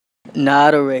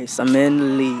Not a race, I'm in the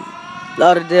lead.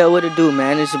 Lauderdale, what it do,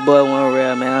 man? It's your boy One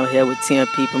Real, man. I'm here with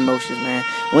TMP Promotions, man.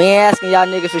 We ain't asking y'all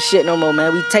niggas for shit no more,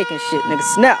 man. We taking shit, nigga.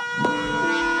 Snap.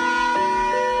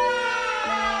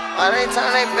 Why they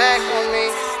turn they back on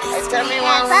me? They tell me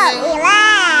one thing.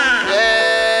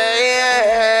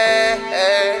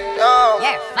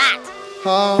 You're fat.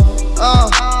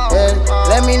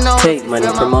 Let me know. Take Money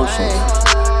Promotions.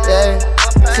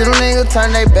 See them niggas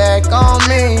turn they back on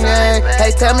me, yeah.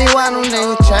 Hey, tell me why them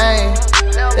niggas change,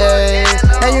 yeah.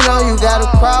 And you know you gotta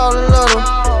crawl a little,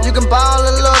 you can ball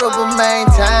a little, but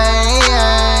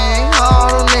maintain. All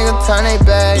them niggas turn they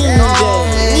back on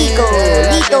me,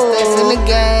 yeah. I guess that's in the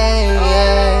game,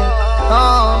 yeah.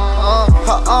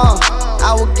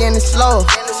 I was getting slow,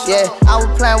 yeah. I was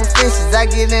playing with fishes, I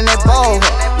get in that bowl,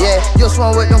 yeah. You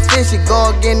swim with them fishes,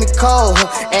 go again the cold,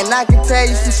 and I can tell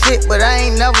you some shit, but I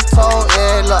ain't never told,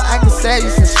 yeah. Look, I can tell you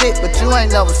some shit, but you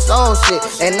ain't never sold shit,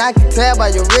 and I can tell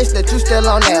by your wrist that you still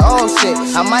on that old shit.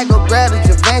 I might go grab a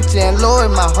Javenture and lower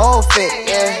my whole fit,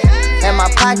 yeah. And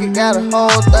my pocket got a whole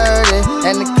 30,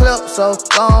 and the clip so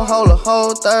gon' hold a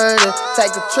whole 30. Take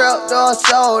a trip to a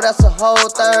show, that's a whole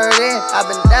 30. I've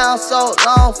been down so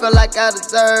long, feel like I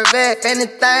deserve it.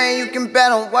 Anything you can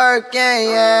bet on working,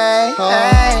 yeah.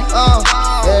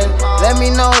 Yeah. Let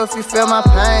me know if you feel my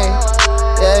pain,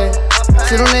 yeah.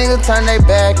 See them niggas turn they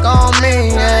back on me,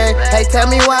 yeah. Hey, tell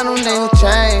me why them niggas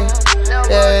change,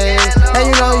 yeah. And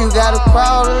you know you gotta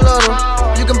crawl a little,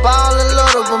 you can ball a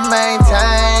little, but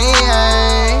maintain.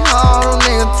 All them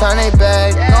niggas turn they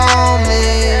back on me,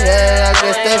 yeah. I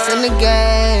guess that's in the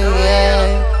game,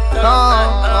 yeah.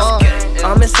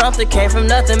 I'm in something, came from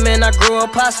nothing, man, I grew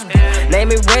up possible.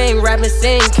 Name it ring, rapping,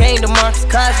 sing, came to Marcus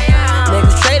Cosby.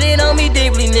 Niggas traded on me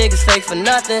deeply, niggas fake for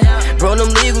nothing. Bro,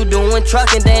 them legal, doing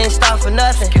trucking, they ain't stop for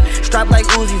nothing. Strap like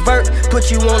Uzi Vert, put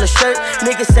you on a shirt.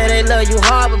 Niggas say they love you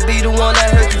hard, but be the one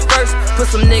that hurt you first. Put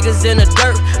some niggas in the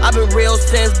dirt, I've been real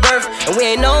since birth. And we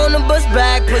ain't on the bus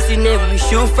back, pussy nigga, we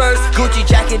shoot first. Gucci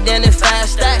jacket, then in 5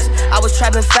 stacks. I was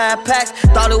trapping 5 packs,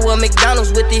 thought it was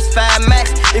McDonald's with these 5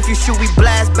 Max. If you shoot, we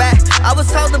blast back. I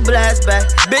was told to blast back.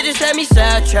 Bitches let me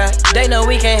sidetrack. They know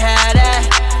we can't have that.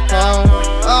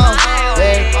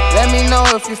 Yeah. Let me know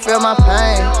if you feel my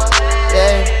pain,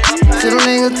 yeah. See them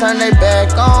niggas turn they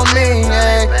back on me,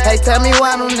 yeah. Hey, tell me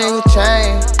why them niggas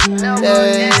change,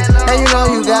 yeah. And you know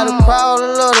you gotta crawl a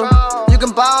little, you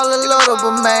can ball a little,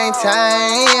 but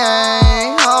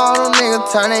maintain. All them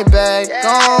niggas turn they back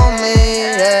on me,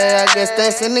 yeah. I guess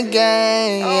that's in the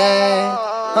game, yeah.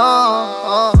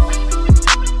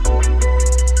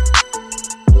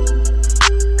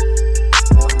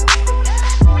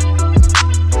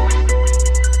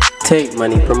 Take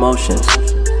Money Promotions.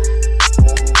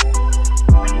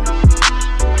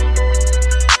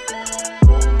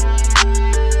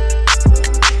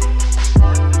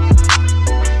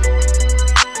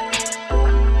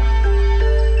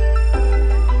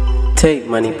 Take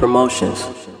Money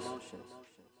Promotions.